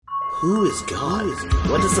Who is God?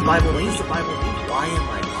 What does the Bible mean? Why am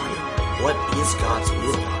I here? What is God's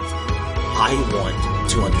will? I want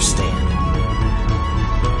to understand.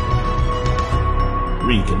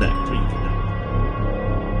 Reconnect.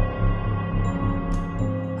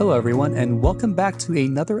 Hello, everyone, and welcome back to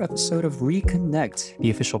another episode of Reconnect, the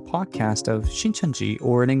official podcast of Shincheonji,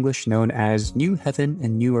 or in English known as New Heaven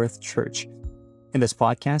and New Earth Church. In this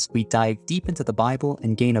podcast, we dive deep into the Bible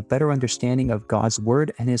and gain a better understanding of God's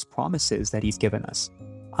Word and His promises that He's given us.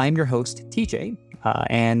 I'm your host, TJ,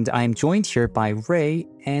 and I'm joined here by Ray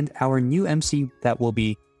and our new MC that we'll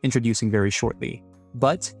be introducing very shortly.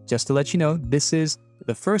 But just to let you know, this is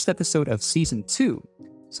the first episode of Season 2.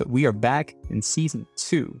 So we are back in Season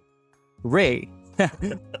 2. Ray,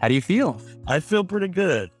 how do you feel? I feel pretty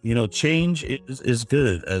good. You know, change is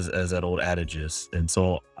good, as that old adage is. And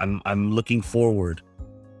so I'm looking forward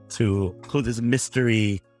to who this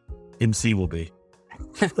mystery MC will be.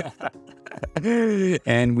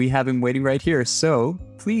 And we have him waiting right here. So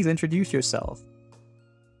please introduce yourself.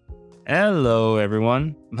 Hello,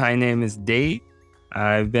 everyone. My name is Date.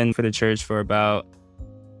 I've been for the church for about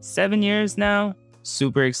 7 years now.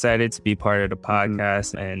 Super excited to be part of the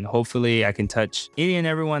podcast, and hopefully I can touch any and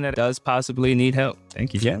everyone that does possibly need help.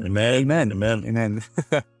 Thank you. Yeah. Amen.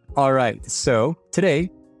 All right. So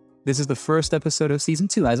today, this is the first episode of Season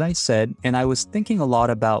 2, as I said, and I was thinking a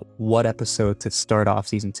lot about what episode to start off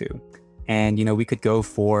Season 2. And, you know, we could go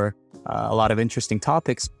for a lot of interesting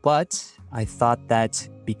topics, but I thought that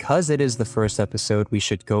because it is the first episode, we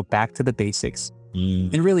should go back to the basics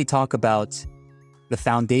and really talk about the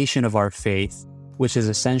foundation of our faith, which is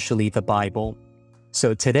essentially the Bible.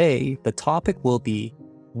 So today, the topic will be,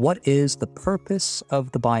 what is the purpose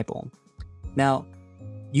of the Bible? Now,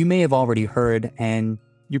 you may have already heard, and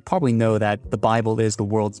you probably know that the Bible is the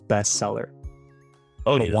world's bestseller.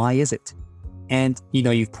 But why is it? And, you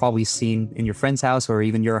know, you've probably seen in your friend's house or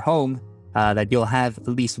even your home that you'll have at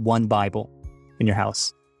least one Bible in your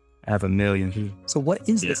house. I have a million. So what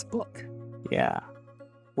is this book? Yeah.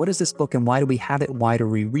 What is this book and why do we have it? Why do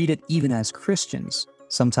we read it even as Christians?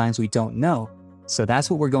 Sometimes we don't know. So that's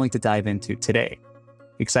what we're going to dive into today.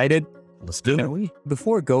 Excited? Let's do it.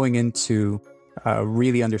 Before going into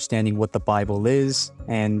really understanding what the Bible is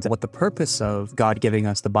and what the purpose of God giving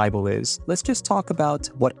us the Bible is, let's just talk about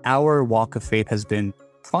what our walk of faith has been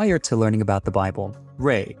prior to learning about the Bible.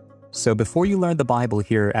 Ray, so before you learned the Bible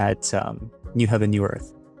here at New Heaven, New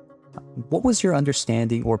Earth, what was your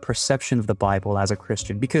understanding or perception of the Bible as a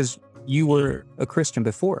Christian? Because you were a Christian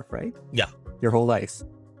before, right? Yeah. Your whole life.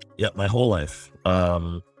 Yeah, my whole life.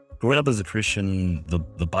 Growing up as a Christian,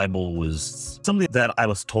 the Bible was something that I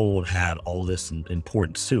was told had all this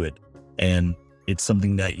importance to it. And it's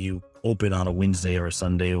something that you open on a Wednesday or a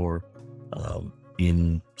Sunday or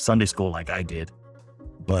in Sunday school like I did.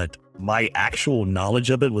 But my actual knowledge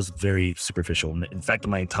of it was very superficial. In fact,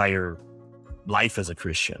 my entire life as a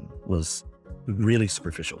Christian was really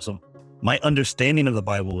superficial. So my understanding of the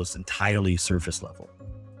Bible was entirely surface level,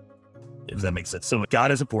 if that makes sense. So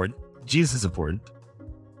God is important. Jesus is important.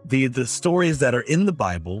 The stories that are in the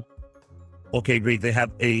Bible, okay, great. They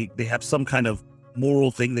have some kind of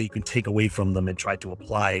moral thing that you can take away from them and try to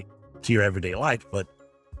apply to your everyday life. But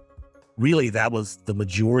really, that was the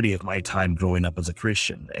majority of my time growing up as a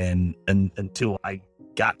Christian. And until I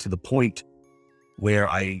got to the point where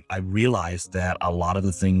I realized that a lot of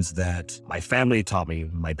the things that my family taught me,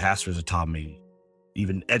 my pastors had taught me,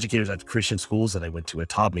 even educators at the Christian schools that I went to had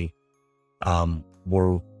taught me,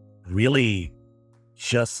 were really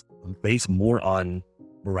just based more on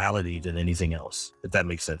morality than anything else, if that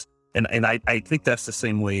makes sense. And I think that's the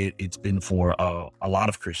same way it's been for a lot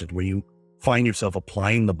of Christians, where you find yourself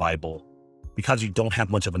applying the Bible because you don't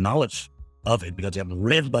have much of a knowledge of it, because you haven't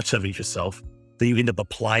read much of it yourself. Then you end up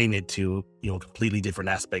applying it to, a completely different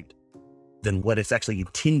aspect than what it's actually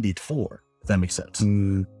intended for, if that makes sense.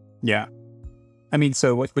 Yeah. I mean,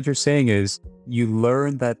 so what you're saying is you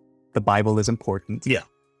learn that the Bible is important. Yeah.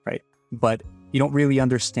 Right. But you don't really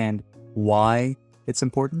understand why it's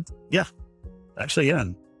important. Yeah. Actually, yeah.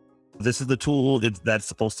 This is the tool that's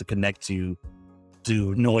supposed to connect you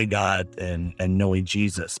to knowing God and knowing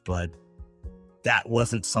Jesus. But that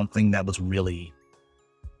wasn't something that was really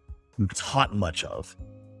taught much of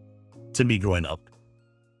to me growing up.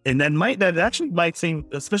 And that actually might seem,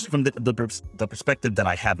 especially from the perspective that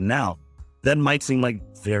I have now, that might seem like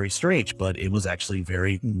very strange, but it was actually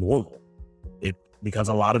very normal. Because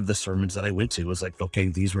a lot of the sermons that I went to was like, okay,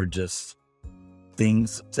 these were just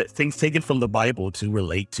things taken from the Bible to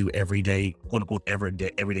relate to everyday, quote unquote,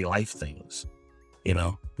 everyday life things,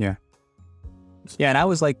 Yeah. Yeah. And I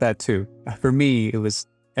was like that too. For me, it was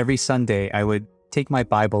every Sunday I would take my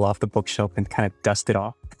Bible off the bookshelf and kind of dust it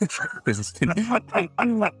off. This is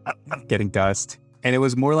getting dust. And it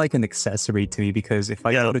was more like an accessory to me, because if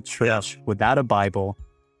I go to church without a Bible,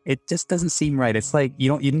 it just doesn't seem right. It's like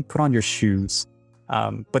you didn't put on your shoes.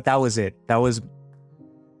 But that was it. That was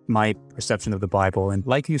my perception of the Bible. And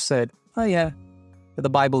like you said, oh yeah, the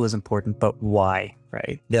Bible is important, but why,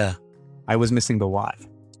 right? Yeah. I was missing the why.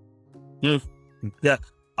 Yeah.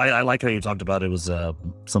 I like how you talked about it was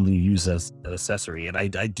something you use as an accessory. And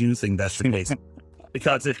I do think that's the case.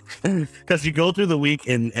 Because you go through the week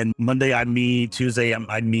and Monday I'm me, Tuesday I'm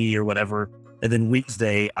me or whatever. And then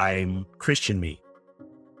Wednesday I'm Christian me.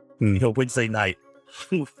 Wednesday night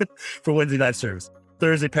for Wednesday night service.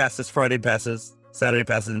 Thursday passes, Friday passes, Saturday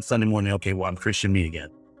passes, and Sunday morning, okay, well, I'm Christian me again.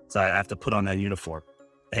 So I have to put on that uniform.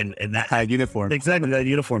 And that uniform. Exactly, that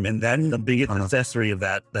uniform. And that's the biggest accessory of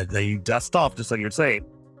that you dust off, just like you're saying.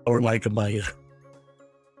 Or like my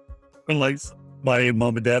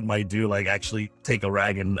mom and dad might do, like actually take a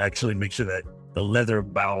rag and actually make sure that the leather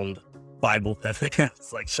bound Bible that they have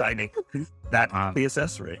is like shining. That's the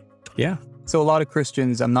accessory. Yeah. So a lot of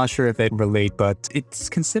Christians, I'm not sure if they relate, but it's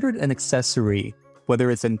considered an accessory, whether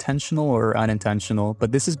it's intentional or unintentional.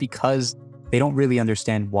 But this is because they don't really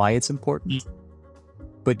understand why it's important.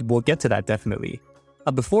 But we'll get to that definitely.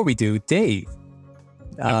 Before we do, Dave,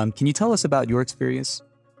 can you tell us about your experience?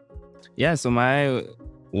 Yeah, so my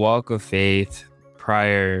walk of faith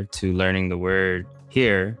prior to learning the word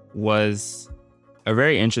here was a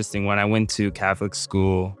very interesting one. I went to Catholic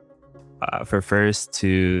school for 1st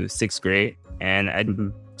to 6th grade, and I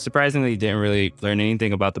surprisingly didn't really learn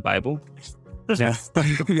anything about the Bible. Just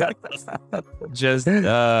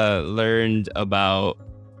learned about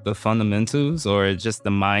the fundamentals, or just the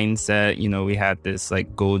mindset. We had this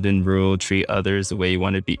like golden rule: treat others the way you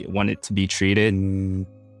want it to be treated.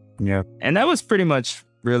 Yeah. And that was pretty much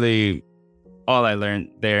really all I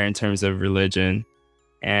learned there in terms of religion.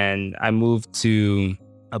 And I moved to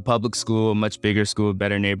a public school, a much bigger school,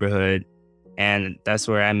 better neighborhood. And that's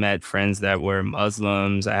where I met friends that were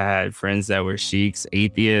Muslims. I had friends that were sheiks,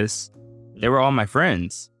 atheists. They were all my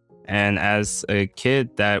friends. And as a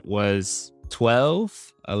kid that was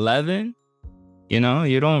 12, 11, you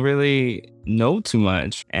don't really know too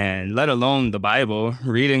much, and let alone the Bible,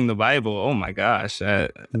 reading the Bible. Oh my gosh,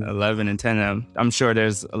 at 11 and 10, I'm sure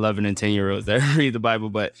there's 11 and 10-year-olds that read the Bible,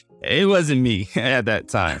 but it wasn't me at that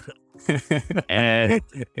time. And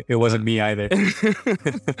it wasn't me either.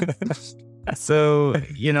 So,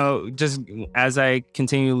 just as I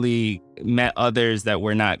continually met others that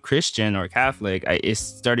were not Christian or Catholic, it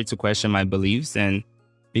started to question my beliefs. And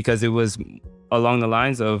because it was along the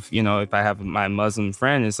lines of, if I have my Muslim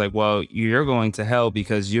friend, it's like, well, you're going to hell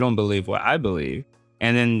because you don't believe what I believe.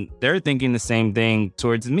 And then they're thinking the same thing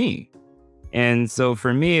towards me. And so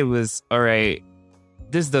for me, it was, all right,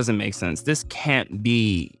 this doesn't make sense. This can't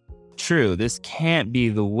be true. This can't be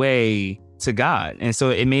the way to God. And so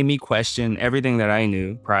it made me question everything that I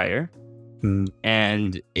knew prior.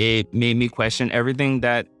 And it made me question everything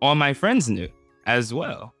that all my friends knew as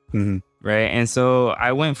well. Right. And so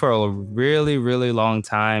I went for a really, really long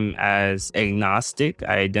time as agnostic.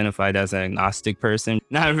 I identified as an agnostic person,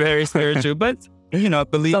 not very spiritual, but,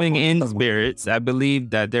 believing in spirits. I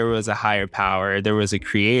believed that there was a higher power, there was a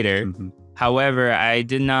creator. However, I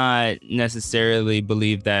did not necessarily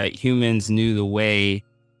believe that humans knew the way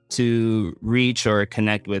to reach or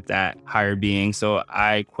connect with that higher being. So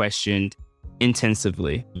I questioned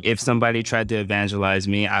intensively. If somebody tried to evangelize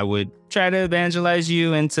me, I would try to evangelize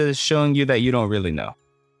you into showing you that you don't really know.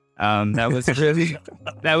 That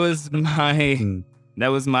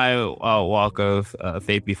was my walk of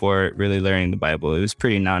faith before really learning the Bible. It was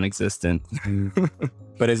pretty non-existent.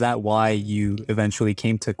 But is that why you eventually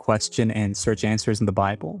came to question and search answers in the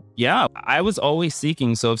Bible? Yeah, I was always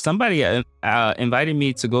seeking. So if somebody invited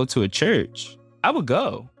me to go to a church, I would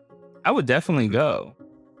go. I would definitely go.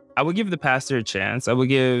 I would give the pastor a chance. I would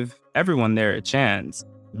give everyone there a chance.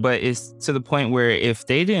 But it's to the point where if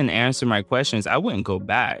they didn't answer my questions, I wouldn't go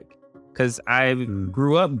back. Because I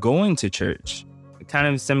grew up going to church. Kind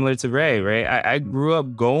of similar to Ray, right? I grew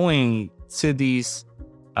up going to these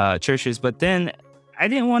churches, but then I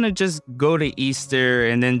didn't want to just go to Easter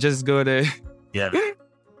and then just go to... Yeah.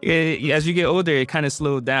 As you get older, it kind of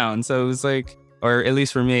slowed down. So it was like, or at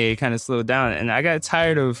least for me, it kind of slowed down. And I got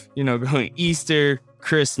tired of, going Easter,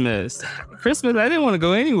 Christmas. I didn't want to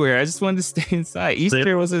go anywhere. I just wanted to stay inside.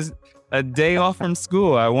 Easter was a day off from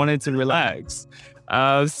school. I wanted to relax.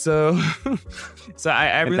 So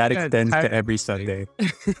I really that extends to every Sunday.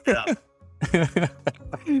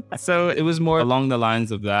 So it was more along the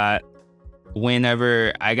lines of that.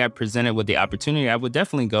 Whenever I got presented with the opportunity, I would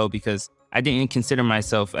definitely go because I didn't consider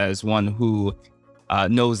myself as one who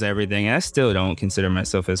knows everything. And I still don't consider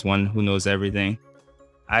myself as one who knows everything.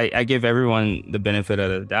 I give everyone the benefit of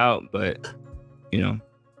the doubt, but,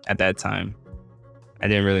 at that time, I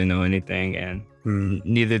didn't really know anything, and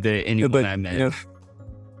neither did anyone I met.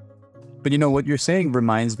 But what you're saying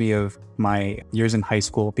reminds me of my years in high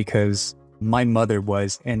school, because my mother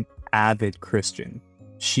was an avid Christian.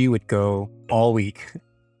 She would go all week,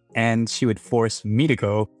 and she would force me to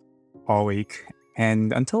go all week.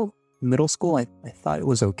 And until middle school, I thought it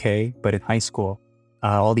was okay. But in high school,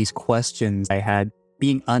 all these questions I had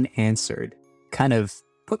being unanswered kind of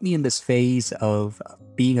put me in this phase of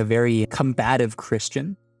being a very combative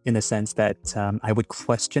Christian, in the sense that I would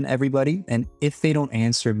question everybody. And if they don't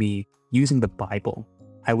answer me using the Bible,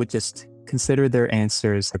 I would just consider their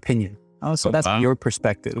answers opinion. Oh, so that's your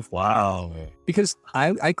perspective. Wow. Because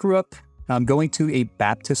I grew up going to a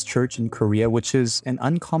Baptist church in Korea, which is an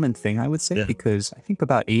uncommon thing, I would say, because I think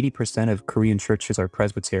about 80% of Korean churches are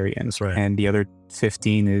Presbyterian. That's right. And the other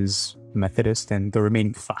 15 is Methodist, and the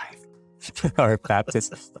remaining 5 are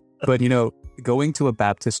Baptist. But, going to a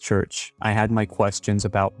Baptist church, I had my questions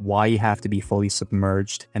about why you have to be fully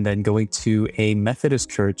submerged, and then going to a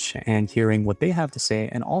Methodist church and hearing what they have to say.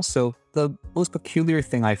 And also, the most peculiar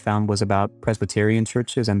thing I found was about Presbyterian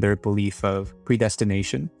churches and their belief of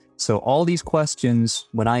predestination. So all these questions,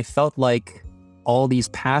 when I felt like all these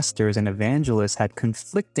pastors and evangelists had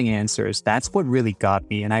conflicting answers, that's what really got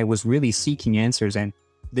me. And I was really seeking answers. And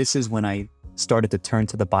this is when I started to turn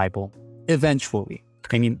to the Bible eventually.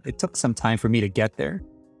 I mean, it took some time for me to get there,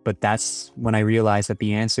 but that's when I realized that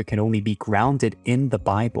the answer can only be grounded in the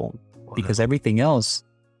Bible, because everything else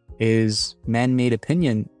is man-made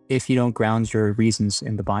opinion if you don't ground your reasons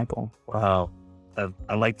in the Bible. Wow.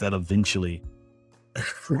 I like that eventually.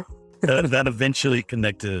 that eventually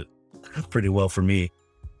connected pretty well for me,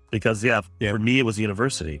 because for me, it was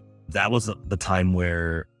university. That was the time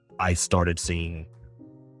where I started seeing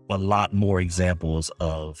a lot more examples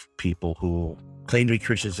of people who claim to be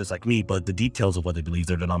Christians just like me, but the details of what they believe,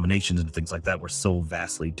 their denominations and things like that, were so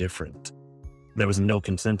vastly different. There was no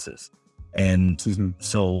consensus. And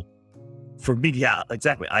so for me,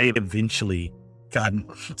 exactly. I eventually got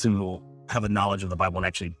to have a knowledge of the Bible and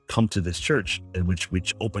actually come to this church,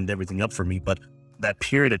 which opened everything up for me. But that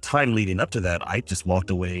period of time leading up to that, I just walked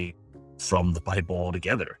away from the Bible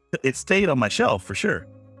altogether. It stayed on my shelf for sure,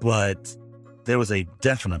 but there was a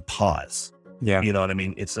definite pause. Yeah. You know what I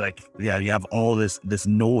mean? It's like, you have all this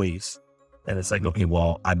noise, and it's like, okay,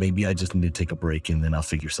 well, maybe I just need to take a break and then I'll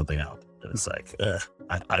figure something out. And it's like,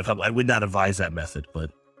 I would not advise that method,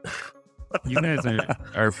 but you guys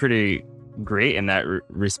are pretty great in that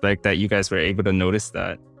respect, that you guys were able to notice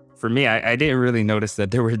that. For me, I didn't really notice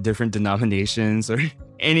that there were different denominations or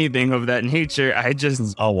anything of that nature. I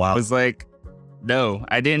just was like, no,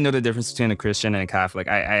 I didn't know the difference between a Christian and a Catholic.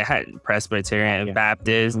 I had Presbyterian,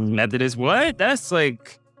 Baptist, Methodist. What? That's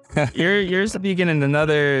like, you're speaking in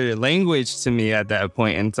another language to me at that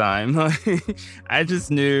point in time. I just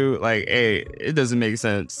knew, like, hey, it doesn't make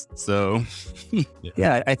sense. So,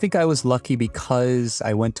 yeah, I think I was lucky because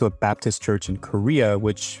I went to a Baptist church in Korea,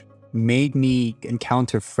 which made me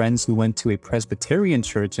encounter friends who went to a Presbyterian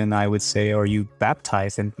church, and I would say, "Are you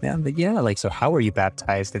baptized?" And I'm like, "Yeah." Like, so how are you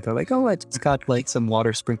baptized? And they're like, "Oh, I just got like some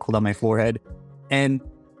water sprinkled on my forehead." And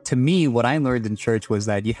to me, what I learned in church was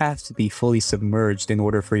that you have to be fully submerged in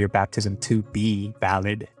order for your baptism to be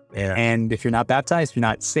valid. Yeah. And if you're not baptized, you're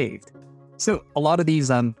not saved. So a lot of these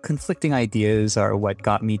conflicting ideas are what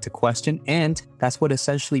got me to question, and that's what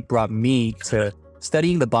essentially brought me to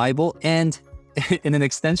studying the Bible. And in an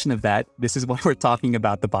extension of that, this is why we're talking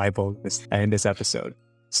about the Bible in this episode.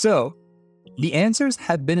 So the answers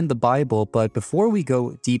have been in the Bible, but before we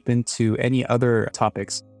go deep into any other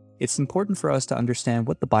topics, it's important for us to understand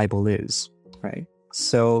what the Bible is, right?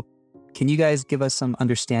 So can you guys give us some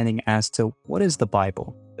understanding as to what is the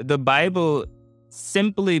Bible? The Bible,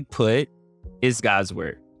 simply put, is God's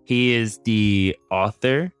word. He is the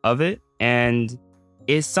author of it, and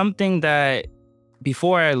it's something that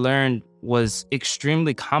before I learned was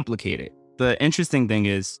extremely complicated. The interesting thing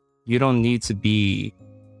is, you don't need to be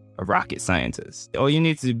a rocket scientist. All you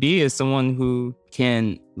need to be is someone who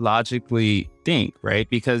can logically think, right?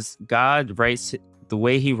 Because God writes, the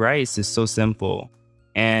way he writes is so simple.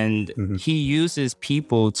 And he uses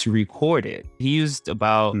people to record it. He used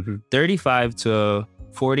about 35 to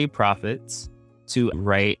 40 prophets to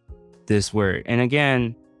write this word. And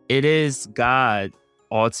again, it is God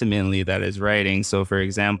ultimately that is writing. So for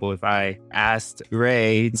example, if I asked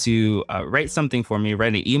Ray to write something for me,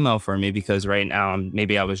 write an email for me, because right now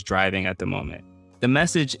maybe I was driving at the moment, the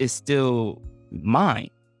message is still mine.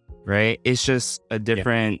 right? It's just a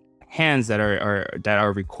different hands that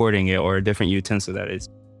are recording it, or a different utensil that is,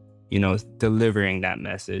 delivering that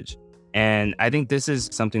message. And I think this is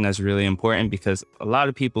something that's really important, because a lot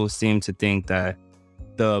of people seem to think that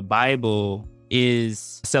the Bible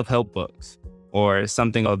is self-help books or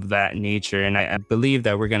something of that nature. And I believe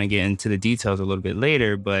that we're going to get into the details a little bit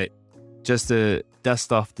later, but just to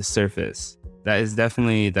dust off the surface, that is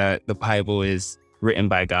definitely that the Bible is written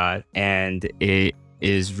by God and it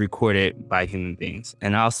is recorded by human beings.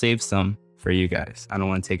 And I'll save some for you guys. I don't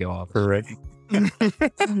want to take it all. Correct. And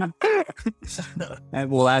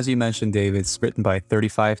well, as you mentioned, Dave, it's written by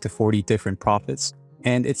 35 to 40 different prophets,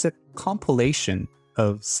 and it's a compilation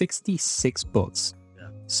of 66 books. Yeah.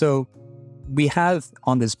 So we have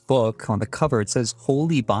on this book, on the cover, it says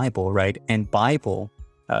Holy Bible, right? And Bible,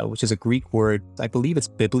 which is a Greek word, I believe it's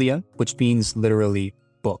Biblia, which means literally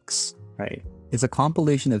books, right? It's a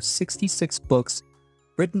compilation of 66 books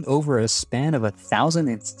written over a span of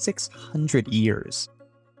 1,600 years.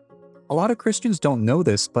 A lot of Christians don't know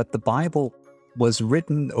this, but the Bible was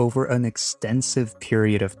written over an extensive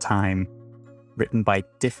period of time, written by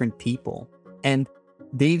different people. And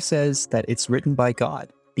Dave says that it's written by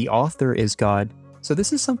God. The author is God. So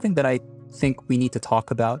this is something that I think we need to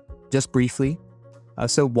talk about just briefly.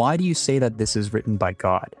 So why do you say that this is written by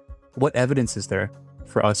God? What evidence is there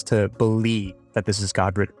for us to believe that this is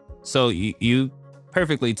God written? So you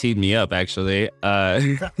perfectly teed me up, actually.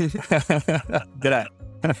 Did I?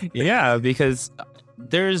 Yeah, because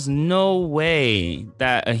there's no way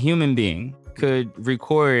that a human being could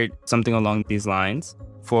record something along these lines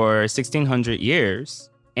for 1,600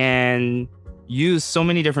 years and use so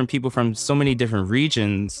many different people from so many different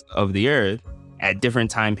regions of the earth at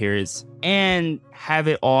different time periods and have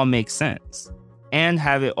it all make sense and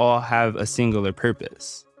have it all have a singular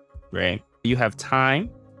purpose, right? You have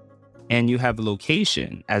time and you have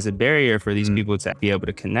location as a barrier for these people to be able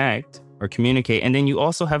to connect or communicate. And then you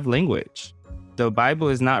also have language. The Bible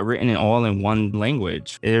is not written all in one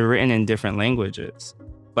language. It's written in different languages.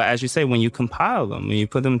 But as you say, when you compile them, when you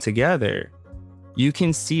put them together, you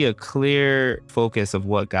can see a clear focus of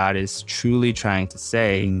what God is truly trying to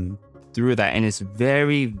say through that. And it's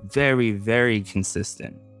very, very, very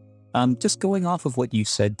consistent. Just going off of what you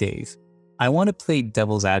said, Dave, I want to play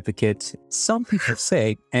devil's advocate. Some people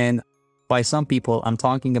say, and by some people, I'm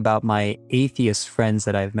talking about my atheist friends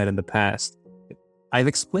that I've met in the past. I've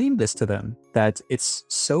explained this to them, that it's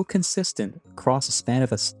so consistent across a span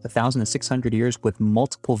of 1,600 years with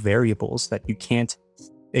multiple variables that you can't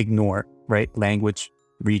ignore, right? Language,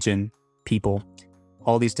 region, people,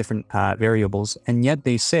 all these different variables. And yet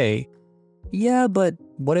they say, yeah, but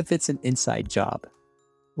what if it's an inside job?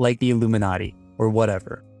 Like the Illuminati or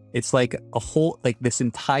whatever. It's like this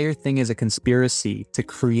entire thing is a conspiracy to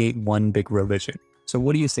create one big religion. So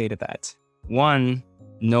what do you say to that? One,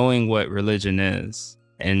 knowing what religion is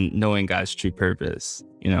and knowing God's true purpose,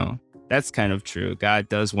 that's kind of true. God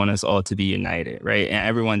does want us all to be united, right? And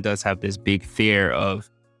everyone does have this big fear of,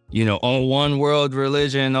 one world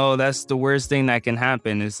religion. Oh, that's the worst thing that can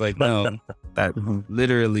happen. It's like, no, that's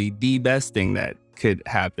literally the best thing that could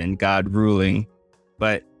happen, God ruling.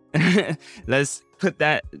 But let's put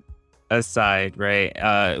that aside,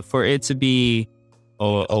 right? For it to be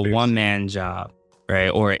a one-man job, right?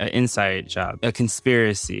 Or an inside job, a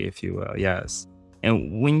conspiracy, if you will. Yes.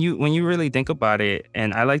 And when you really think about it,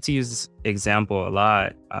 and I like to use this example a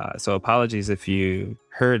lot, so apologies if you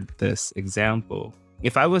heard this example.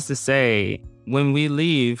 If I was to say, when we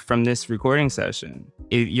leave from this recording session,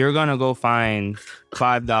 if you're going to go find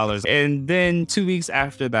 $5, and then 2 weeks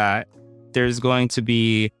after that, there's going to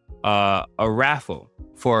be a raffle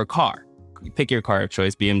for a car. You pick your car of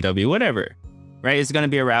choice, BMW, whatever, right? It's going to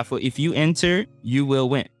be a raffle. If you enter, you will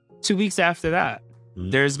win. 2 weeks after that,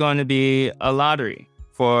 there's going to be a lottery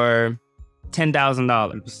for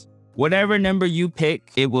 $10,000. Whatever number you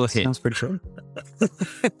pick, it will hit. Sounds pretty good.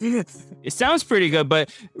 It sounds pretty good, but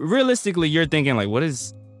realistically, you're thinking like, what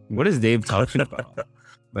is Dave talking about?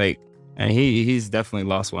 And he's definitely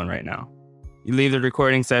lost one right now. You leave the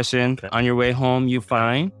recording session. Okay. On your way home, you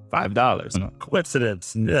find $5.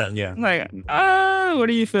 Coincidence. Yeah. Like, what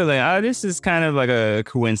are you feeling? This is kind of like a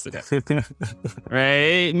coincidence,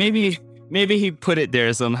 right? Maybe he put it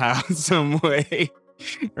there somehow, some way,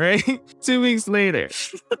 right? 2 weeks later,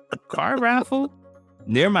 car raffle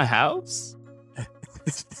near my house.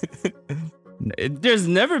 There's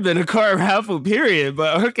never been a car raffle, period.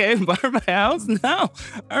 But okay, by my house now.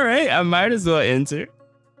 All right, I might as well enter.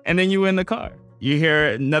 And then you win the car. You hear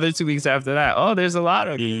another 2 weeks after that, oh, there's a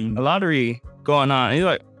lottery going on. And you're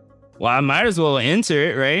like, well, I might as well enter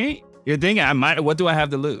it, right? You're thinking, what do I have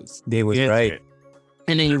to lose? They was right.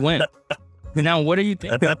 And then he went. Now, what do you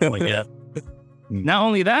think? At that point, yeah. Not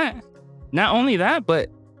only that, but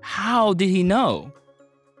how did he know?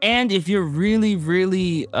 And if you're really,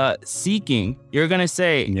 really seeking, you're going to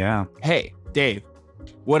say, hey, Dave,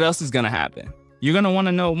 what else is going to happen? You're going to want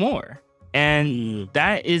to know more. And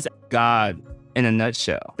that is God in a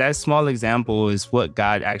nutshell. That small example is what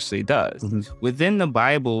God actually does. Within the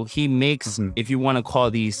Bible, he makes, if you want to call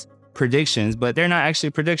these predictions, but they're not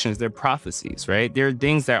actually predictions, they're prophecies, right? They're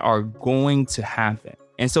things that are going to happen.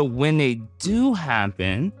 And so when they do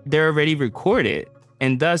happen, they're already recorded.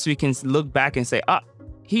 And thus we can look back and say,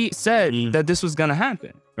 he said that this was going to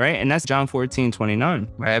happen, right? And that's John 14:29,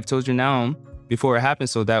 right? I've told you now before it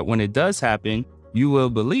happens so that when it does happen, you will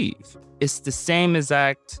believe. It's the same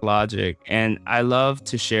exact logic. And I love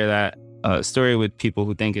to share that story with people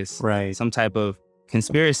who think it's some type of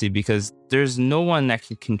conspiracy, because there's no one that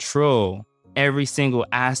can control every single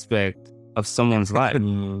aspect of someone's life.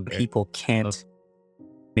 People can't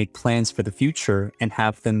make plans for the future and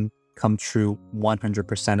have them come true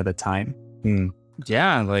 100% of the time.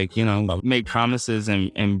 Yeah, like, make promises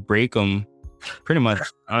and break them pretty much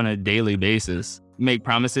on a daily basis. Make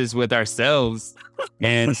promises with ourselves.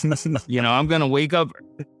 And, I'm going to wake up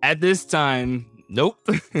at this time. Nope.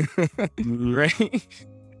 Right?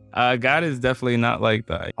 God is definitely not like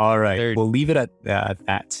that. All right. We'll leave it at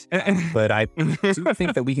that. But I do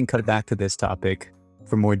think that we can cut back to this topic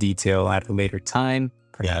for more detail at a later time,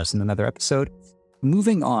 perhaps in another episode.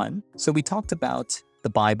 Moving on. So we talked about the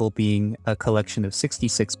Bible being a collection of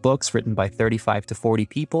 66 books written by 35 to 40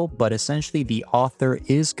 people, but essentially the author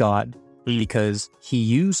is God, because he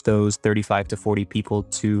used those 35 to 40 people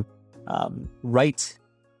to write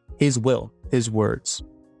his will, his words.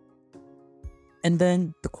 And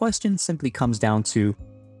then the question simply comes down to,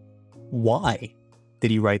 why did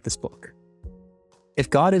he write this book? If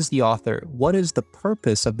God is the author, what is the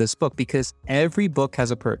purpose of this book? Because every book has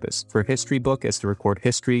a purpose. For a history book, it's to record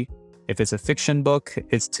history. If it's a fiction book,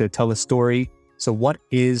 it's to tell a story. So what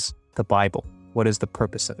is the Bible? What is the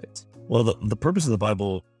purpose of it? Well, the purpose of the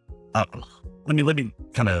Bible, let me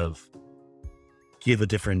kind of give a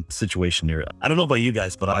different situation here. I don't know about you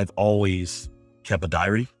guys, but I've always kept a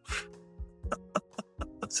diary.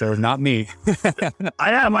 So not me.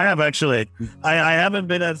 I have actually. I haven't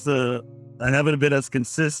been as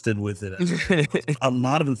consistent with it. A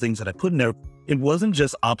lot of the things that I put in there, it wasn't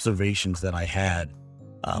just observations that I had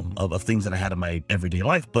of things that I had in my everyday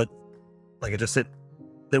life, but like I just said,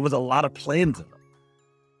 there was a lot of plans in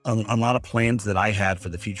them. A lot of plans that I had for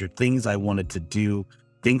the future, things I wanted to do,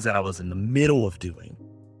 things that I was in the middle of doing.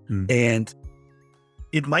 And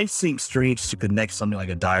it might seem strange to connect something like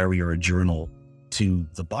a diary or a journal to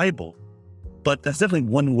the Bible, but that's definitely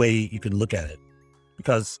one way you can look at it,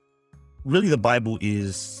 because really the Bible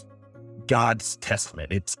is God's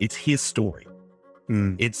testament. It's his story.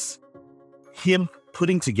 It's him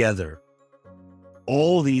putting together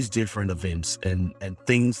all these different events and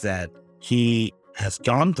things that he has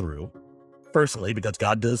gone through personally, because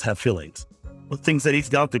God does have feelings, but things that he's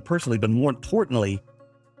gone through personally, but more importantly,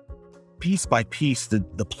 piece by piece, the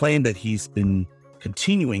plan that he's been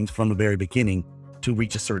continuing from the very beginning to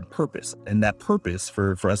reach a certain purpose. And that purpose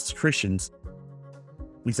for us as Christians,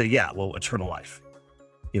 we say, eternal life.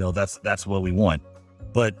 That's what we want.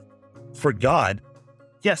 But for God,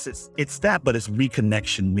 yes, it's that, but it's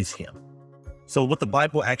reconnection with him. So what the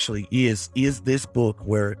Bible actually is this book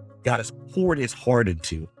where God has poured his heart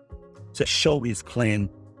into to show his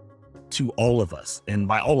plan to all of us. And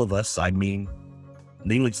by all of us, I mean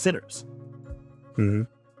namely sinners.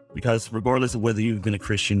 Because regardless of whether you've been a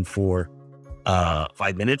Christian for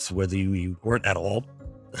 5 minutes, whether you weren't at all,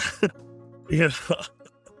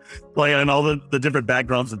 and all the different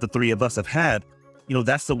backgrounds that the three of us have had,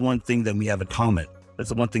 that's the one thing that we have in common. That's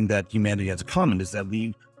the one thing that humanity has in common, is that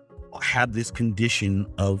we have this condition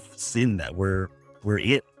of sin that we're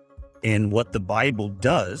in. And what the Bible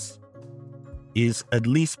does is at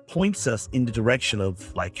least points us in the direction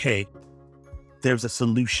of like, hey, there's a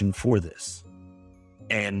solution for this.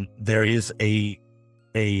 And there is a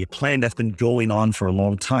plan that's been going on for a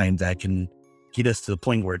long time that can get us to the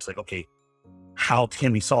point where it's like, okay, how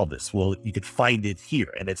can we solve this? Well, you could find it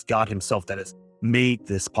here, and it's God himself that has made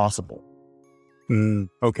this possible.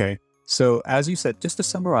 Okay. So as you said, just to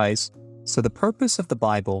summarize, so the purpose of the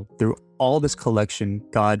Bible, through all this collection,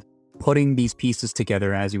 God putting these pieces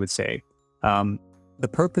together, as you would say, the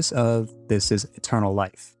purpose of this is eternal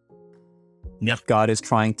life. Yep. God is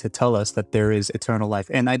trying to tell us that there is eternal life.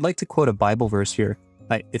 And I'd like to quote a Bible verse here.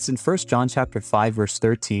 It's in 1 John chapter 5, verse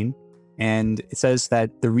 13. And it says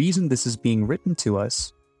that the reason this is being written to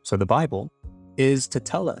us, so the Bible, is to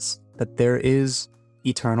tell us that there is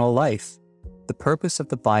eternal life. The purpose of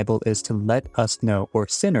the Bible is to let us know, or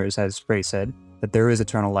sinners, as Ray said, that there is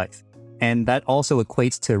eternal life. And that also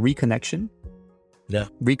equates to reconnection. Yeah.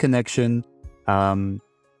 Reconnection,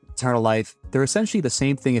 eternal life. They're essentially the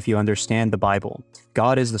same thing if you understand the Bible.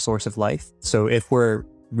 God is the source of life. So if we're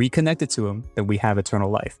reconnected to him, then we have eternal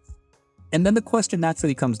life. And then the question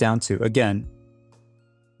naturally comes down to, again,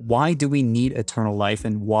 why do we need eternal life,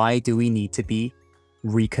 and why do we need to be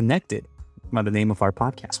reconnected? By the name of our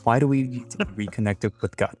podcast, why do we need to be reconnected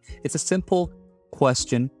with God? It's a simple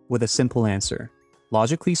question with a simple answer.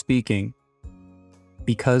 Logically speaking,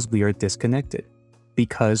 because we are disconnected,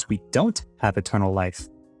 because we don't have eternal life.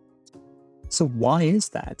 So why is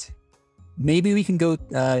that? Maybe we can go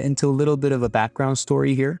into a little bit of a background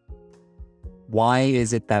story here. Why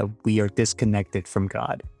is it that we are disconnected from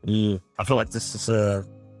God? I feel like this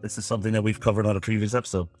is something that we've covered on a previous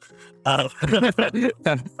episode.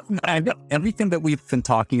 Everything that we've been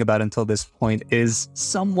talking about until this point is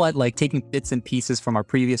somewhat like taking bits and pieces from our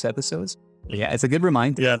previous episodes. Yeah, it's a good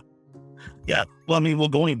reminder. Yeah. Well, I mean,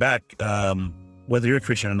 going back, whether you're a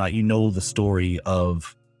Christian or not, you know the story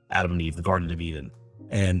of Adam and Eve, the Garden of Eden,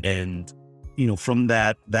 and from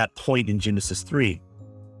that point in Genesis 3,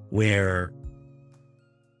 where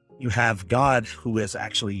you have God who has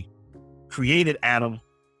actually created Adam,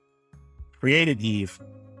 created Eve,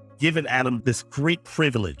 given Adam this great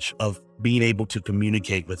privilege of being able to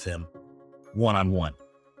communicate with him one-on-one,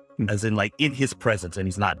 as in like in his presence, and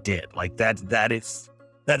he's not dead. Like that is.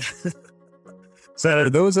 So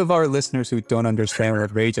for those of our listeners who don't understand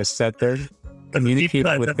what Ray just said there, communicate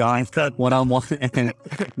with God one-on-one and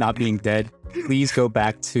not being dead, please go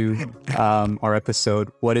back to our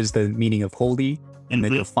episode, What is the Meaning of Holy? And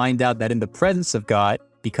then you'll find out that in the presence of God,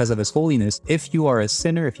 because of his holiness, if you are a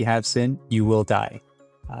sinner, if you have sin, you will die.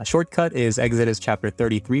 Shortcut is Exodus chapter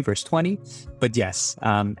 33, verse 20. But yes,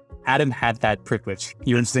 Adam had that privilege.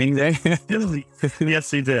 You were saying that?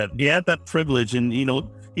 Yes, he did. He had that privilege, and he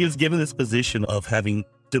was given this position of having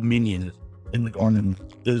dominion in the garden.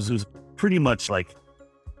 It was pretty much like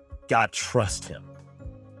God trusts him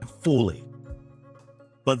fully.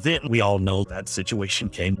 But then we all know that situation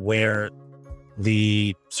came where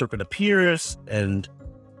the serpent appears and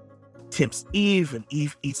tempts Eve, and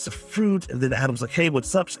Eve eats the fruit, and then Adam's like, hey,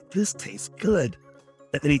 what's up? She's like, this tastes good.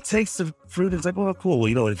 And then he takes the fruit and he's like, well, cool.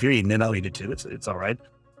 Well, if you're eating it, I'll eat it too. It's all right.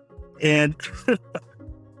 And,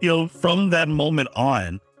 from that moment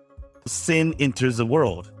on, sin enters the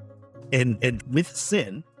world. And with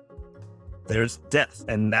sin, there's death.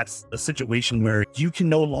 And that's a situation where you can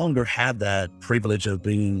no longer have that privilege of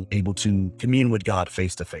being able to commune with God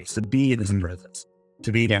face to face, to be in his presence,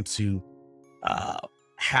 to be able to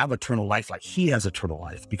have eternal life like he has eternal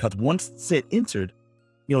life. Because once sin entered,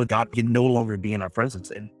 God can no longer be in our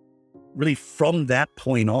presence. And really from that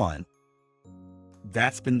point on,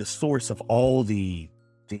 that's been the source of all the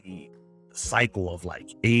cycle of like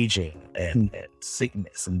aging and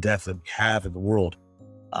sickness and death that we have in the world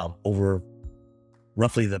over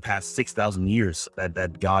roughly the past 6,000 years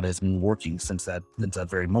that God has been working since that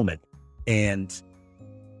very moment. And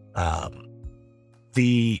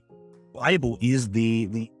the Bible is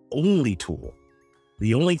the only tool,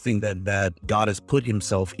 the only thing that God has put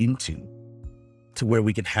himself into to where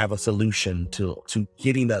we can have a solution to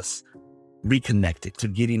getting us reconnected, to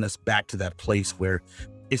getting us back to that place where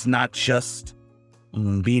it's not just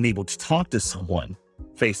being able to talk to someone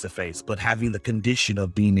face to face, but having the condition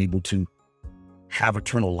of being able to have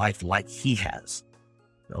eternal life like he has,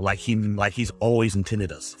 like he's always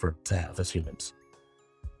intended us to have as humans.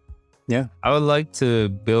 Yeah, I would like to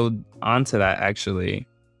build onto that actually.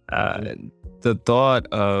 The thought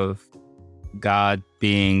of God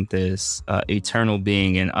being this eternal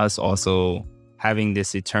being and us also having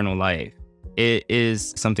this eternal life, it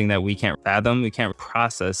is something that we can't fathom. We can't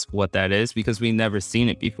process what that is because we've never seen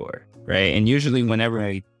it before, right? And usually whenever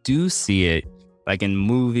we do see it, like in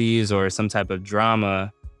movies or some type of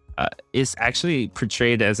drama, it's actually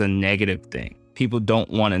portrayed as a negative thing. People don't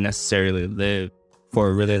want to necessarily live for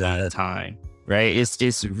a really long time, right?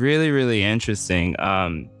 It's really, really interesting.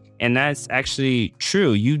 And that's actually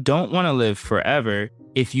true. You don't want to live forever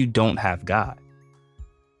if you don't have God,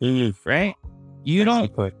 right? You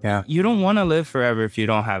don't want to live forever if you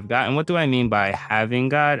don't have God. And what do I mean by having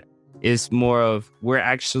God? Is more of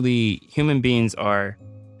human beings are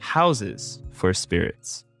houses for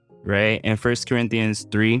spirits, right? In 1 Corinthians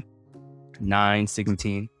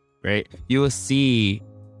 3:9-16, right? You will see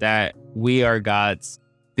that we are God's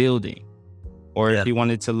building. Or if you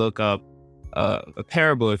wanted to look up a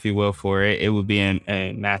parable, if you will, for it, it would be in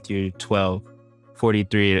Matthew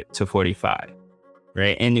 12:43-45,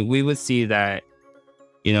 right? And we would see that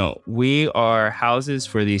we are houses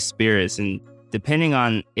for these spirits. And depending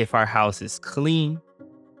on if our house is clean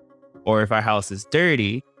or if our house is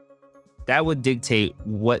dirty, that would dictate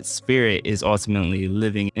what spirit is ultimately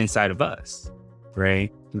living inside of us,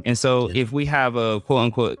 right? And so if we have a quote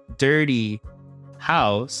unquote dirty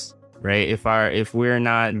house, right? If we're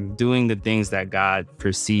not doing the things that God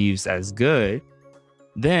perceives as good,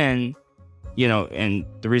 then, and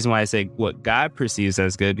the reason why I say what God perceives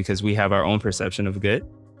as good, because we have our own perception of good,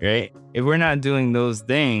 right? If we're not doing those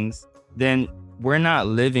things, then we're not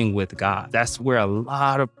living with God. That's where a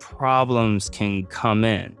lot of problems can come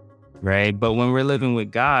in, right? But when we're living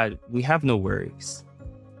with God, we have no worries,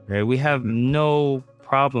 right? We have no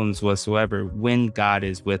problems whatsoever when God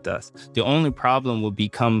is with us. The only problem will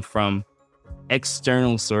come from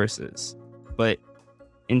external sources, but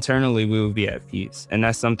internally we will be at peace. And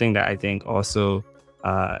that's something that I think also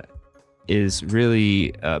is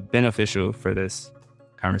really beneficial for this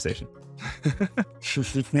conversation.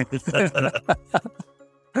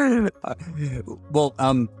 Well,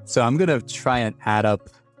 so I'm gonna try and add up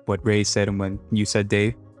what Ray said and when you said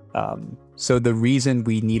Dave. So the reason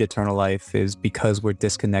we need eternal life is because we're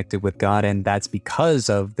disconnected with God, and that's because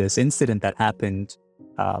of this incident that happened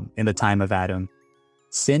in the time of Adam.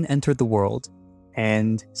 Sin entered the world,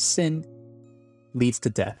 and sin leads to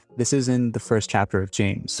death. This is in the first chapter of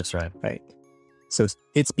James. That's right. Right. So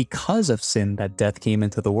it's because of sin that death came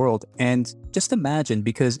into the world. And just imagine,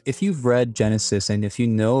 because if you've read Genesis and if you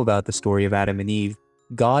know about the story of Adam and Eve,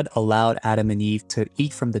 God allowed Adam and Eve to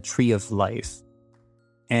eat from the tree of life.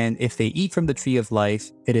 And if they eat from the tree of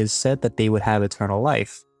life, it is said that they would have eternal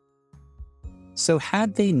life. So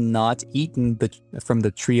had they not eaten from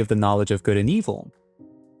the tree of the knowledge of good and evil,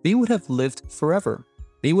 they would have lived forever.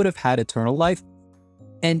 They would have had eternal life.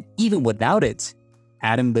 And even without it,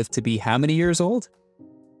 Adam lived to be how many years old?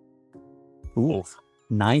 Ooh,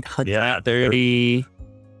 900. Yeah, 30.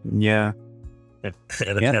 Yeah. Had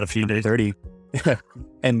a few days. 30.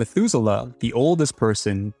 And Methuselah, the oldest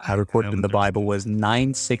person recorded in the Bible, was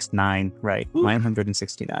 969, right? Ooh.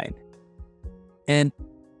 969. And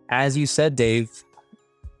as you said, Dave,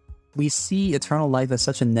 we see eternal life as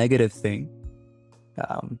such a negative thing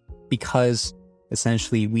because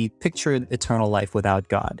essentially we picture eternal life without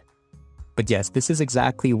God. But yes, this is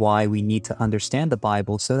exactly why we need to understand the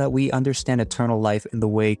Bible, so that we understand eternal life in the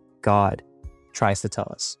way God tries to tell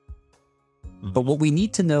us. But what we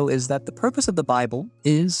need to know is that the purpose of the Bible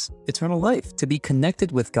is eternal life, to be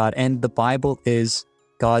connected with God. And the Bible is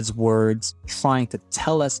God's words trying to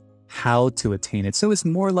tell us how to attain it. So it's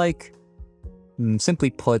more like, simply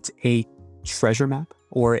put, a treasure map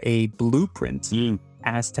or a blueprint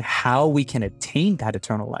as to how we can attain that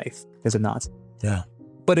eternal life, is it not? Yeah.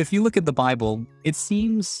 But if you look at the Bible, it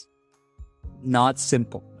seems not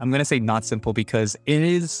simple. I'm going to say not simple because it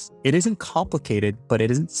isn't complicated, but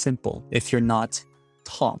it isn't simple if you're not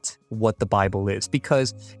taught what the Bible is,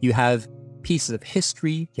 because you have pieces of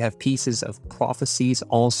history, you have pieces of prophecies,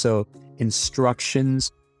 also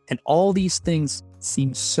instructions, and all these things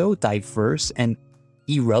seem so diverse and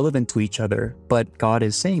irrelevant to each other. But God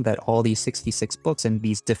is saying that all these 66 books and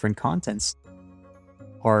these different contents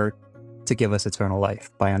are to give us eternal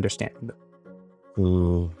life by understanding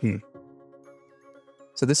them.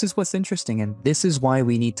 So this is what's interesting, and this is why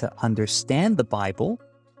we need to understand the Bible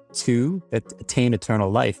to attain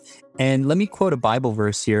eternal life. And let me quote a Bible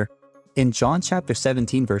verse here. In John chapter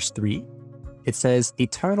 17, verse 3, it says,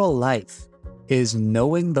 "Eternal life is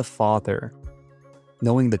knowing the Father,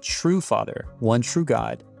 knowing the true Father, one true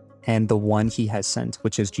God, and the one he has sent,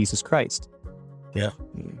 which is Jesus Christ." Yeah.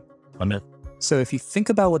 Amen. So if you think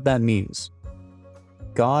about what that means,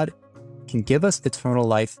 God can give us eternal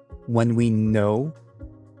life when we know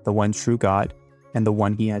the one true God and the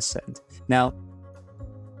one he has sent. Now,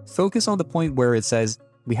 focus on the point where it says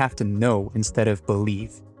we have to know instead of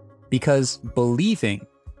believe. Because believing,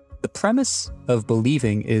 the premise of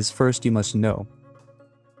believing is first you must know,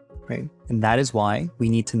 right? And that is why we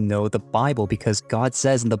need to know the Bible, because God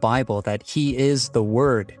says in the Bible that he is the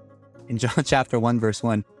Word. In John chapter 1, verse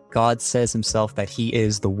 1, God says himself that he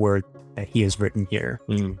is the Word that he has written here.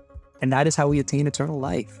 And that is how we attain eternal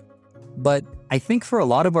life. But I think for a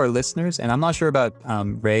lot of our listeners, and I'm not sure about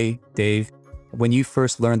Ray, Dave, when you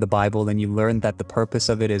first learned the Bible and you learned that the purpose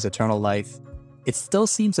of it is eternal life, it still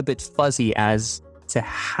seems a bit fuzzy as to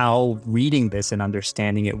how reading this and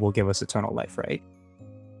understanding it will give us eternal life, right?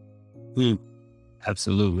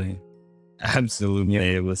 Absolutely. Absolutely. Yeah.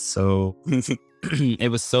 It was so,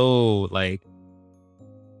 like,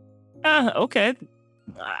 okay.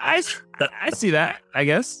 I see that, I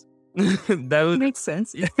guess. That would make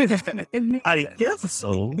sense. I guess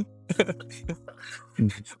so.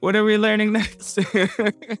 What are we learning next? It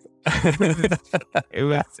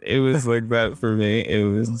was like that for me. It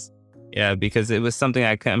was, yeah, because it was something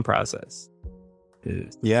I couldn't process.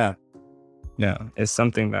 Yeah. No, it's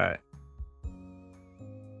something that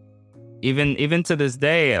even to this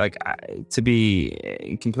day, like, to be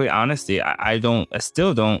in complete honesty, I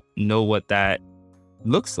still don't know what that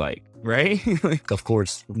looks like, right? Like, Of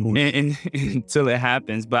course. until it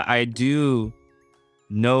happens. But I do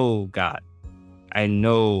know God. I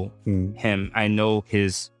know him. I know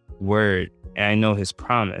his word, and I know his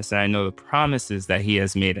promise, and I know the promises that he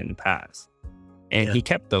has made in the past, and he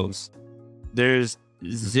kept those. There's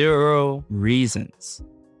zero reasons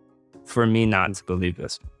for me not to believe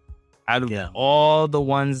this. Out of all the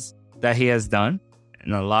ones that he has done,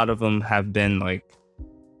 and a lot of them have been like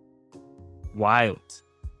wild,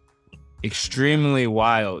 extremely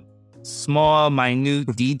wild, small,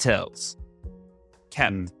 minute details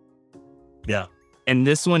kept. Yeah. And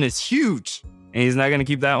this one is huge. And he's not going to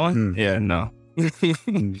keep that one? Yeah, no.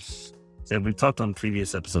 So we've talked on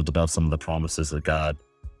previous episodes about some of the promises that God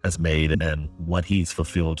has made and what he's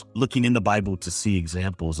fulfilled. Looking in the Bible to see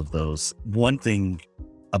examples of those. One thing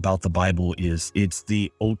about the Bible is it's the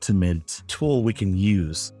ultimate tool we can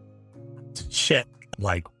use to check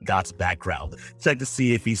like God's background. Check to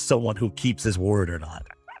see if he's someone who keeps his word or not.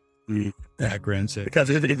 Background check. Because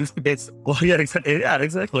it's well, yeah,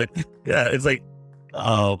 exactly. Yeah, it's like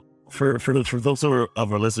for those of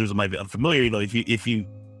our listeners who might be unfamiliar, if you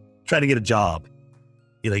try to get a job,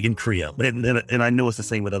 like in Korea, and I know it's the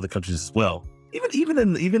same with other countries as well. Even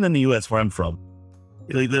in the U.S. where I'm from,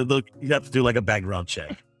 you have to do like a background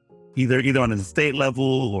check, either on a state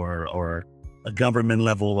level or a government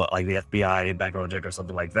level, like the FBI background check or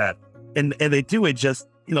something like that. And they do it just,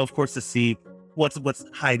 of course, to see what's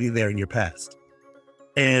hiding there in your past.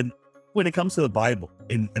 And when it comes to the Bible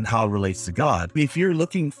and how it relates to God, if you're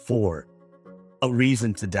looking for a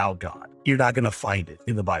reason to doubt God, you're not going to find it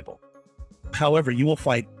in the Bible. However, you will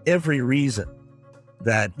find every reason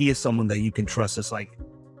that he is someone that you can trust, just like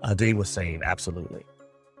Dave was saying, absolutely.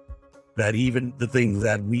 That even the things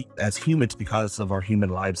that we as humans, because of our human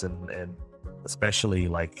lives and especially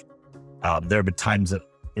like there have been times that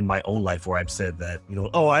in my own life where I've said that,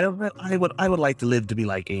 I would like to live to be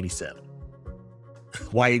like 87.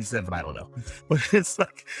 Why 87? I don't know. But it's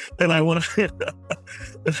like, and I want to,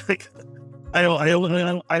 like, I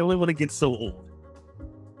only want to get so old.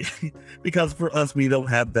 Because for us, we don't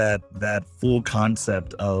have that full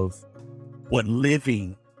concept of what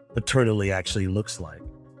living eternally actually looks like.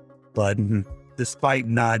 But despite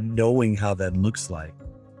not knowing how that looks like,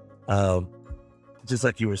 just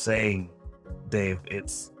like you were saying, Dave,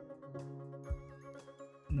 it's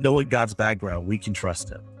knowing God's background, we can trust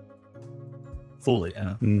him fully.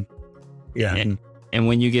 Yeah. And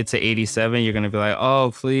when you get to 87, you're going to be like,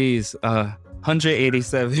 oh, please,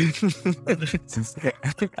 187.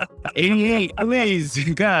 88,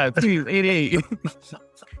 please, God, please, 88.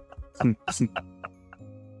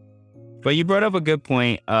 But you brought up a good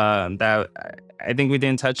point that I think we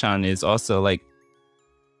didn't touch on, is also like,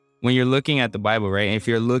 when you're looking at the Bible, right? If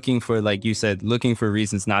you're looking for, like you said, looking for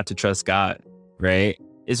reasons not to trust God, right?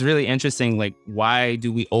 It's really interesting. Like, why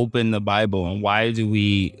do we open the Bible and why do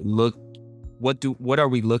we look? What are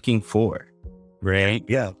we looking for, right?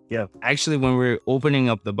 Yeah. Actually, when we're opening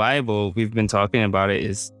up the Bible, we've been talking about it,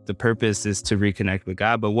 is the purpose is to reconnect with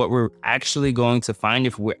God. But what we're actually going to find,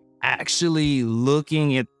 if we're actually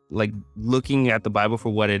looking at the Bible for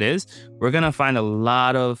what it is, we're going to find a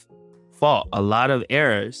lot of fault, a lot of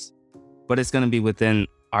errors, but it's going to be within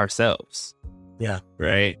ourselves. Yeah.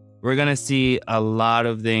 Right. We're going to see a lot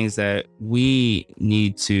of things that we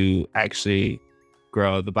need to actually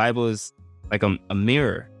grow. The Bible is like a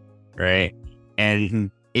mirror, right?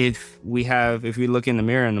 And if we look in the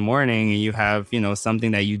mirror in the morning and you have,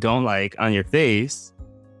 something that you don't like on your face,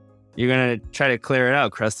 you're going to try to clear it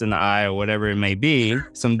out, crust in the eye or whatever it may be,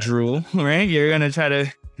 some drool, right? You're going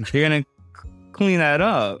to clean that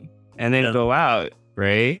up and then go out,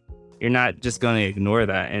 right? You're not just going to ignore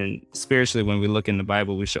that. And spiritually, when we look in the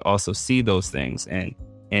Bible, we should also see those things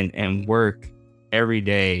and work every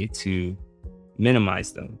day to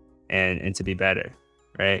minimize them and to be better,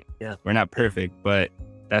 right? Yeah. We're not perfect, but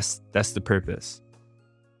that's the purpose.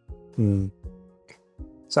 So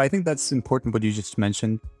I think that's important what you just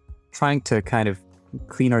mentioned, trying to kind of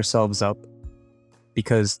clean ourselves up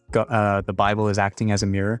because the Bible is acting as a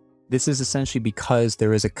mirror. This is essentially because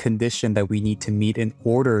there is a condition that we need to meet in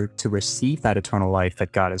order to receive that eternal life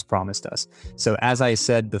that God has promised us. So as I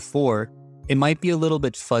said before, it might be a little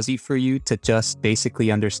bit fuzzy for you to just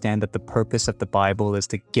basically understand that the purpose of the Bible is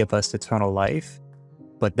to give us eternal life.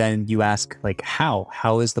 But then you ask, like, how?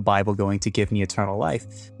 How is the Bible going to give me eternal life?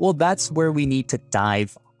 Well, that's where we need to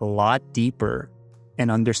dive a lot deeper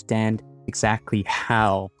and understand exactly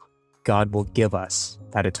how God will give us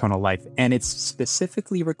that eternal life. And it's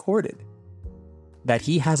specifically recorded that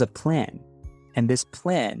he has a plan, and this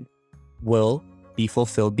plan will be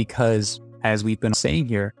fulfilled because, as we've been saying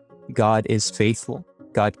here, God is faithful.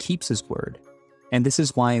 God keeps his word. And this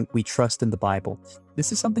is why we trust in the Bible.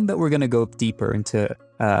 This is something that we're going to go deeper into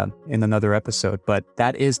in another episode, but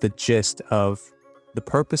that is the gist of the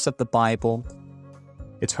purpose of the Bible,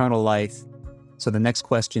 eternal life. So the next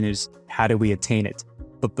question is, how do we attain it?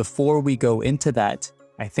 But before we go into that,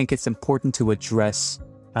 I think it's important to address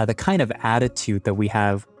the kind of attitude that we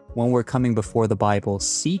have when we're coming before the Bible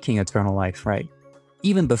seeking eternal life, right?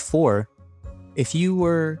 Even before, if you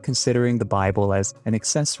were considering the Bible as an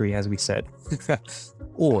accessory, as we said,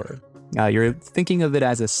 or you're thinking of it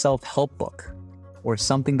as a self-help book or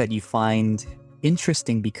something that you find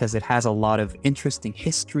interesting because it has a lot of interesting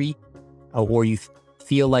history, or you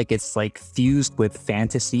feel like it's like fused with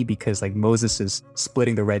fantasy because like Moses is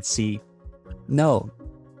splitting the Red Sea. No,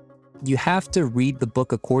 you have to read the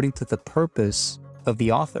book according to the purpose of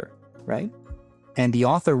the author, right? And the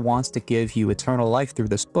author wants to give you eternal life through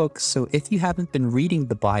this book. So if you haven't been reading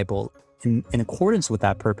the Bible in accordance with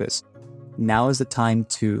that purpose, now is the time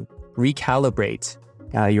to recalibrate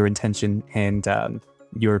your intention and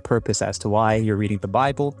your purpose as to why you're reading the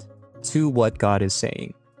Bible to what God is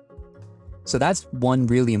saying. So that's one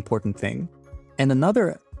really important thing. And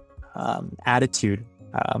another attitude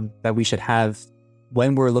that we should have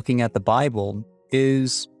when we're looking at the Bible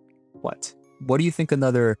is what? What do you think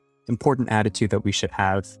another important attitude that we should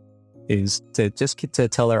have is to just get to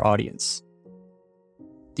tell our audience?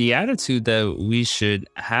 The attitude that we should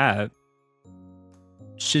have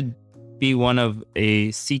should be one of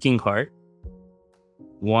a seeking heart,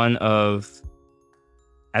 one of,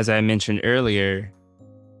 as I mentioned earlier,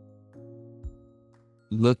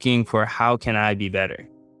 looking for how can I be better?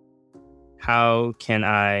 How can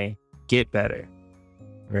I get better?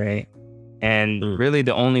 Right? And really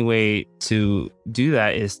the only way to do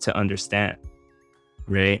that is to understand,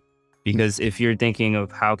 right? Because if you're thinking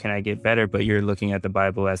of how can I get better, but you're looking at the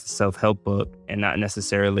Bible as a self-help book and not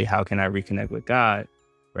necessarily how can I reconnect with God,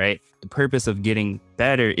 right? The purpose of getting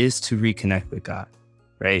better is to reconnect with God,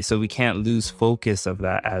 right? So we can't lose focus of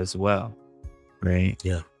that as well, right?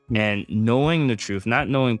 Yeah. And knowing the truth, not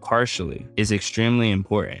knowing partially, is extremely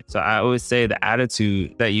important. So I always say the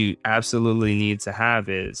attitude that you absolutely need to have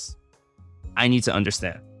is, I need to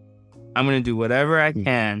understand. I'm going to do whatever I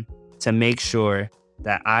can to make sure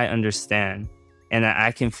that I understand and that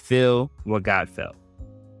I can feel what God felt.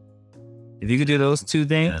 If you could do those two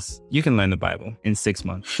things, you can learn the Bible in 6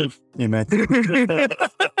 months. Amen.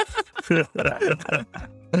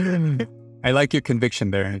 I like your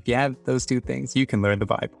conviction there. If you have those two things, you can learn the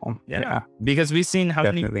Bible. Yeah. Because we've seen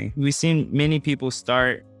many people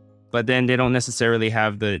start, but then they don't necessarily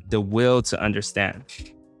have the will to understand.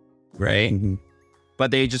 Right? Mm-hmm.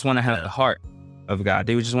 But they just want to have the heart of God.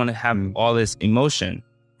 They just want to have all this emotion,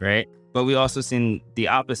 right? But we also seen the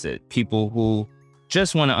opposite. People who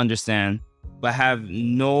just want to understand, but have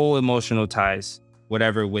no emotional ties,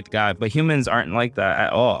 whatever, with God. But humans aren't like that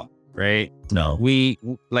at all, right? No. We,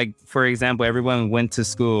 like, for example, everyone went to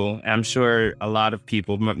school. I'm sure a lot of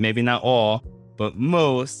people, maybe not all, but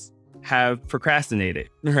most have procrastinated,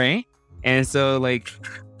 right? And so, like,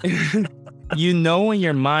 you know in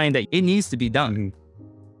your mind that it needs to be done.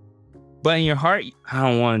 But in your heart, I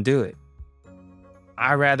don't want to do it.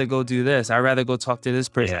 I'd rather go do this. I'd rather go talk to this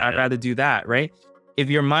person. I'd rather do that, right? If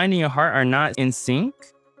your mind and your heart are not in sync,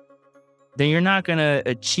 then you're not going to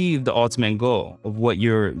achieve the ultimate goal of what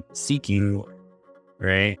you're seeking,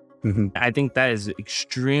 right? Mm-hmm. I think that is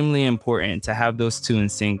extremely important to have those two in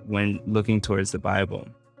sync when looking towards the Bible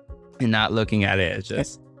and not looking at it as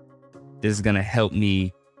just, this is going to help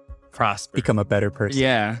me prosper. Become a better person.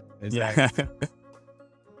 Yeah, exactly.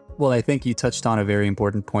 Well, I think you touched on a very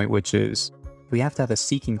important point, which is we have to have a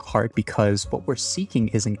seeking heart because what we're seeking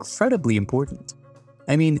is incredibly important.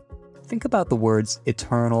 I mean, think about the words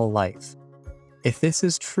eternal life. If this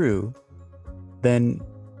is true, then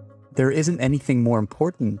there isn't anything more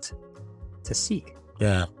important to seek.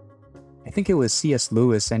 Yeah. I think it was C.S.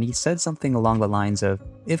 Lewis, and he said something along the lines of,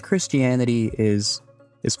 if Christianity is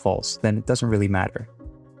false, then it doesn't really matter.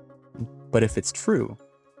 But if it's true,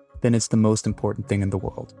 then it's the most important thing in the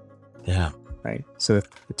world. Yeah. Right? So if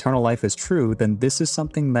eternal life is true, then this is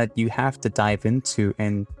something that you have to dive into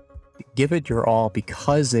and give it your all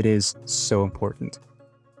because it is so important.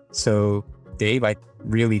 So, Dave, I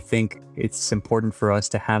really think it's important for us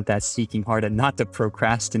to have that seeking heart and not to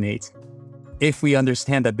procrastinate if we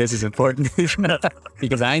understand that this is important.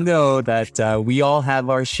 Because I know that we all have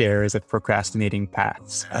our shares of procrastinating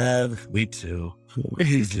paths. We too.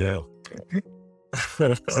 We do.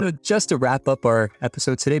 So just to wrap up our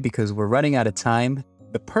episode today, because we're running out of time,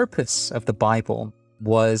 the purpose of the Bible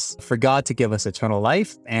was for God to give us eternal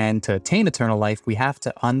life, and to attain eternal life, we have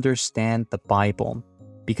to understand the Bible,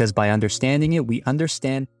 because by understanding it, we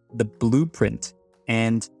understand the blueprint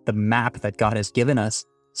and the map that God has given us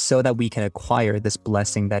so that we can acquire this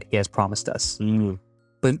blessing that He has promised us.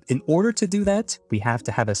 But in order to do that, we have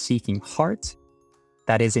to have a seeking heart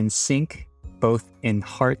that is in sync, both in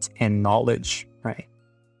heart and knowledge, right?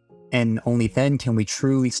 And only then can we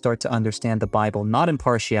truly start to understand the Bible, not in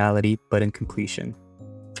partiality, but in completion.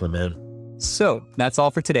 Amen. So that's all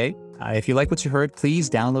for today. If you like what you heard, please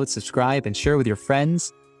download, subscribe, and share with your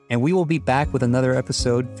friends. And we will be back with another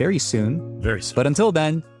episode very soon. Very soon. But until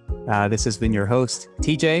then, this has been your host,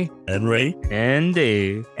 TJ. And Ray. And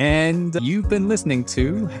Dave. And you've been listening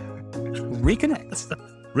to Reconnect.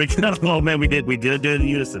 Reconnect. Oh man, we did it in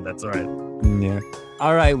unison. That's all right. Yeah.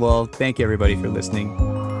 All right. Well, thank you everybody for listening.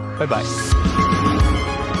 Bye-bye.